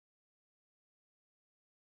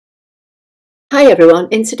Hi everyone,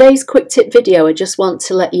 in today's quick tip video I just want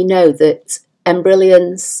to let you know that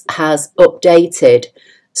Embrilliance has updated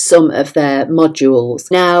some of their modules.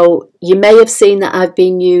 Now you may have seen that I've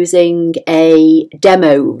been using a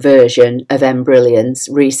demo version of Embrilliance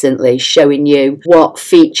recently, showing you what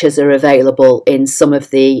features are available in some of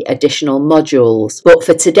the additional modules. But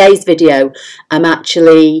for today's video I'm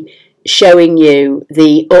actually showing you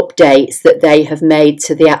the updates that they have made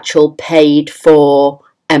to the actual paid for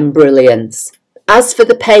Embrilliance. As for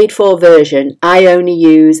the paid for version, I only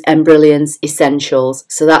use Embrilliance Essentials,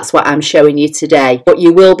 so that's what I'm showing you today. But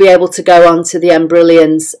you will be able to go onto the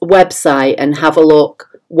Embrilliance website and have a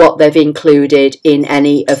look what they've included in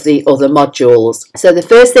any of the other modules. So the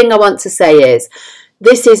first thing I want to say is,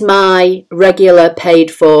 this is my regular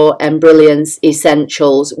paid for Embrilliance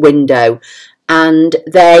Essentials window, and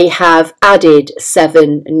they have added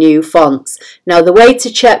 7 new fonts. Now the way to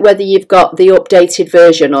check whether you've got the updated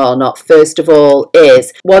version or not, first of all,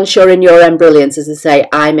 is once you're in your Embrilliance, as I say,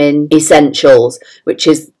 I'm in Essentials, which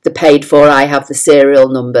is the paid for. I have the serial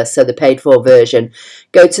number, so the paid for version.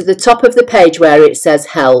 Go to the top of the page where it says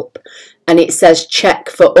help, and it says check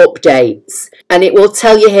for updates, and it will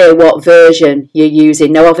tell you here what version you're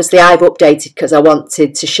using. Now obviously I've updated because I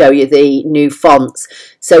wanted to show you the new fonts.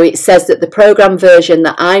 So it says that the program version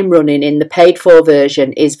that I'm running in the paid for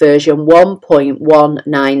version is version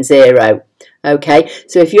 1.190. Okay,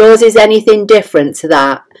 so if yours is anything different to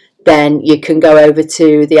that, then you can go over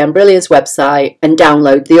to the Embrilliance website and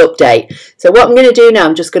download the update. So what I'm going to do now,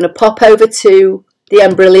 I'm just going to pop over to the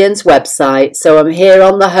Embrilliance website. So I'm here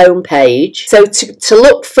on the home page. So to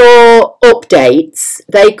look for updates,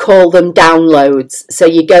 they call them downloads. So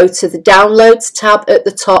you go to the downloads tab at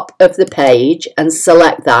the top of the page and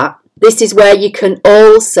select that. This is where you can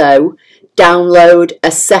also download a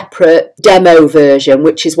separate demo version,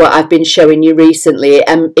 which is what I've been showing you recently.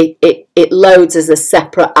 It loads as a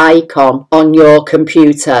separate icon on your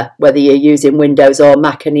computer, whether you're using Windows or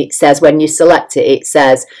Mac, and it says, when you select it, it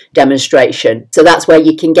says demonstration. So that's where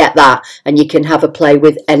you can get that, and you can have a play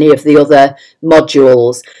with any of the other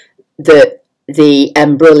modules that the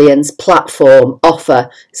Embrilliance platform offer.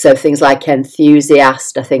 So things like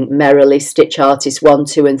Enthusiast, I think Merrily, Stitch Artist 1,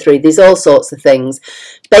 2 and 3, there's all sorts of things.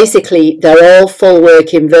 Basically they're all full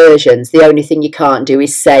working versions. The only thing you can't do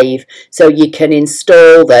is save, so you can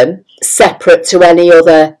install them separate to any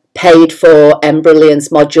other paid for Embrilliance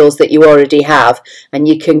modules that you already have, and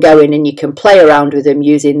you can go in and you can play around with them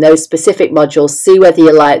using those specific modules, see whether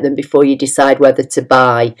you like them before you decide whether to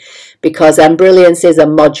buy, because Embrilliance is a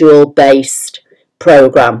module based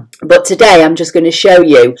program. But today I'm just going to show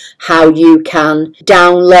you how you can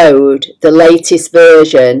download the latest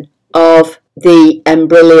version of the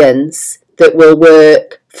Embrilliance that will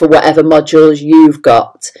work for whatever modules you've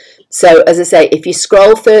got. So as I say, if you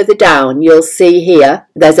scroll further down, you'll see here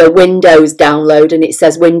there's a Windows download, and it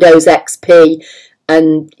says Windows XP,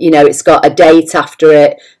 and you know it's got a date after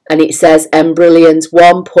it, and it says Embrilliance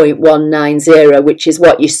 1.190, which is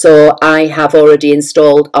what you saw I have already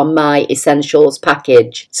installed on my Essentials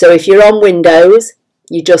package. So if you're on Windows,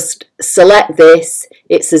 you just select this,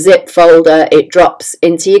 it's a zip folder, it drops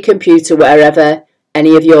into your computer wherever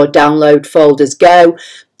any of your download folders go.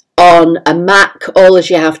 On a Mac, all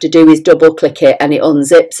you have to do is double click it and it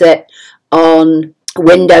unzips it. On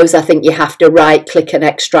Windows, I think you have to right click and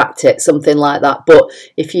extract it, something like that. But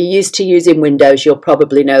if you're used to using Windows, you'll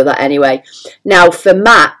probably know that anyway. Now for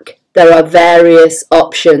Mac, there are various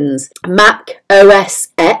options. Mac OS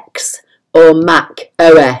X or Mac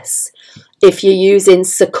OS. If you're using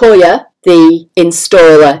Sequoia, the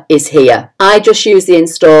installer is here. I just use the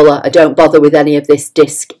installer. I don't bother with any of this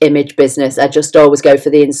disk image business. I just always go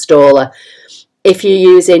for the installer. If you're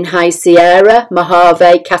using High Sierra,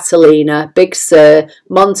 Mojave, Catalina, Big Sur,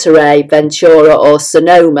 Monterey, Ventura or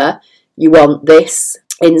Sonoma, you want this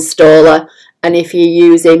installer. And if you're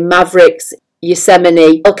using Mavericks,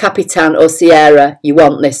 Yosemite, El Capitan or Sierra, you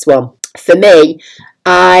want this one. For me,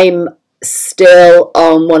 I'm still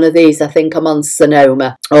on one of these. I think I'm on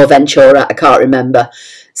Sonoma or Ventura, I can't remember.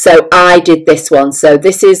 So I did this one. So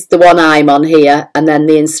this is the one I'm on here, and then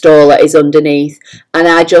the installer is underneath, and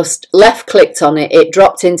I just left clicked on it. It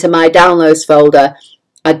dropped into my downloads folder.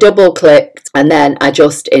 I double clicked and then I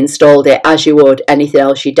just installed it as you would anything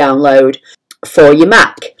else you download for your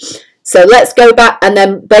Mac. So let's go back, and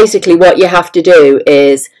then basically what you have to do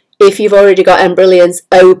is, if you've already got Embrilliance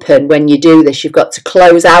open when you do this, you've got to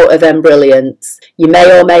close out of Embrilliance. You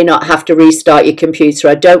may or may not have to restart your computer.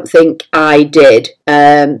 I don't think I did,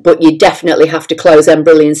 but you definitely have to close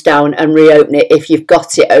Embrilliance down and reopen it if you've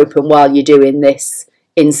got it open while you're doing this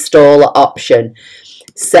installer option.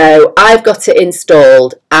 So I've got it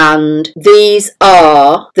installed, and these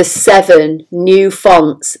are the 7 new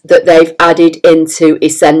fonts that they've added into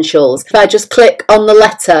Essentials. If I just click on the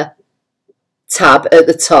letter tab at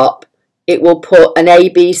the top, it will put an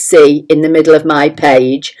ABC in the middle of my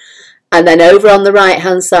page, and then over on the right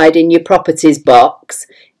hand side in your properties box,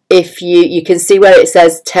 if you can see where it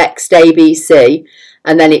says text ABC,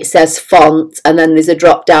 and then it says font, and then there's a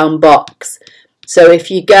drop down box. So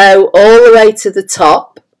if you go all the way to the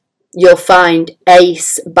top, you'll find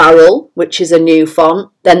Ace Barrel, which is a new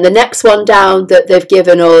font. Then the next one down that they've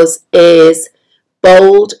given us is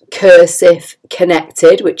Bold Cursive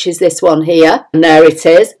Connected, which is this one here, and there it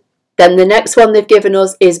is. Then the next one they've given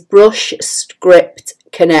us is Brush Script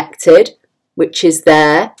Connected, which is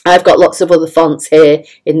there. I've got lots of other fonts here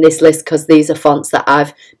in this list because these are fonts that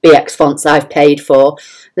BX fonts I've paid for.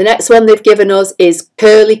 The next one they've given us is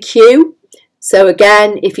Curly Q. So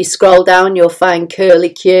again, if you scroll down, you'll find Curly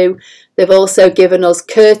Q. They've also given us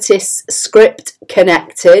Curtis Script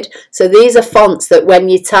Connected. So these are fonts that when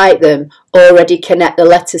you type them, already connect the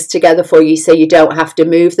letters together for you, so you don't have to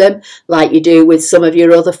move them like you do with some of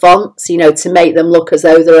your other fonts, you know, to make them look as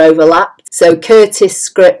though they're overlapped. So Curtis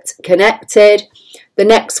Script Connected. The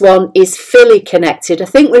next one is Philly Connected. I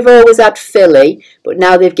think we've always had Philly, but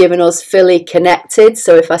now they've given us Philly Connected.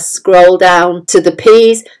 So if I scroll down to the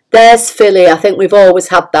P's, there's Philly. I think we've always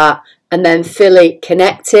had that. And then Philly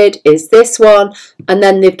Connected is this one. And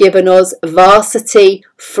then they've given us Varsity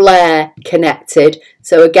Flare Connected.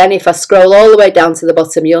 So again, if I scroll all the way down to the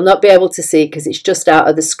bottom, you'll not be able to see because it's just out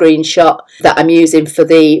of the screenshot that I'm using for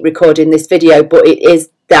the recording this video, but it is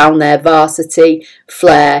down there, Varsity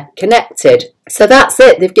Flare Connected. So that's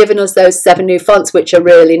it. They've given us those 7 new fonts, which are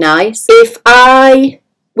really nice.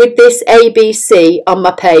 With this ABC on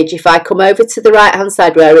my page, if I come over to the right hand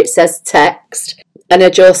side where it says text, and I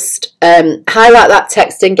just highlight that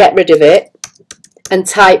text and get rid of it, and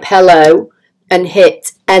type hello and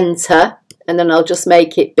hit enter, and then I'll just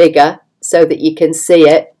make it bigger so that you can see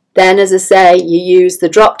it. Then, as I say, you use the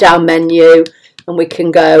drop down menu and we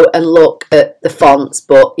can go and look at the fonts,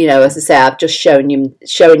 but you know, as I say, I've just showing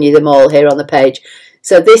you them all here on the page.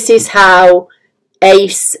 So this is how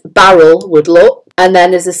Ace Barrel would look, and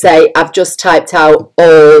then, as I say, I've just typed out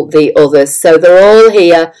all the others, so they're all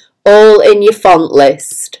here, all in your font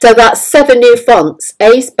list. So that's 7 new fonts: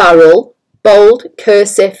 Ace Barrel, Bold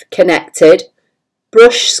Cursive Connected,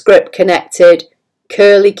 Brush Script Connected,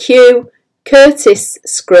 Curly Q, Curtis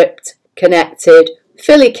Script Connected,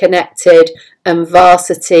 Philly Connected, and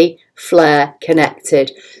Varsity Flare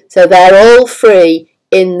Connected. So they're all free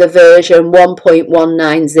in the version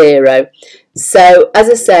 1.190. So as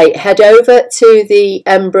I say, head over to the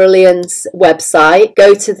Embrilliance website,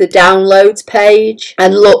 go to the downloads page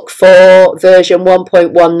and look for version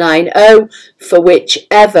 1.190 for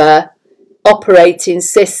whichever operating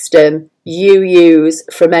system you use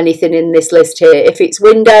from anything in this list here. If it's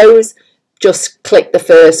Windows, just click the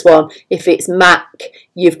first one. If it's Mac,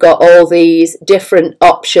 you've got all these different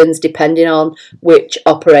options depending on which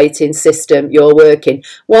operating system you're working.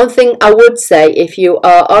 One thing I would say, if you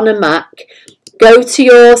are on a Mac, go to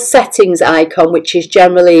your settings icon, which is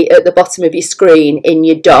generally at the bottom of your screen in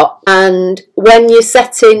your dot, and when your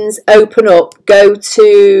settings open up, go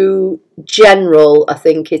to General, I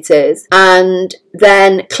think it is, and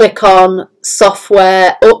then click on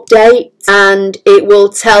Software Update, and it will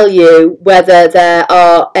tell you whether there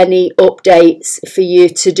are any updates for you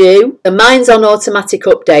to do. And mine's on automatic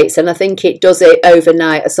updates, and I think it does it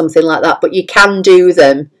overnight or something like that, but you can do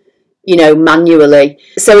them, you know, manually.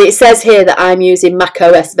 So it says here that I'm using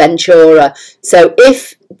macOS Ventura. So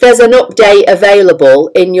if there's an update available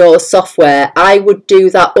in your software, I would do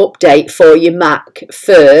that update for your Mac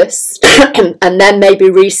first and then maybe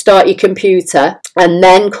restart your computer and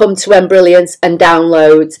then come to Embrilliance and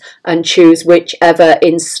downloads and choose whichever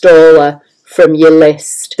installer from your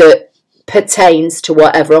list that pertains to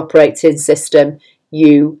whatever operating system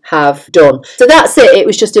you have done. So that's it. It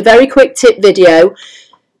was just a very quick tip video,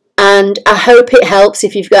 and I hope it helps.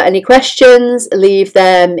 If you've got any questions, leave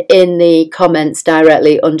them in the comments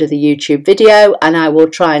directly under the YouTube video and I will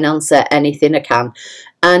try and answer anything I can.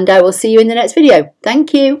 And I will see you in the next video.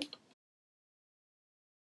 Thank you.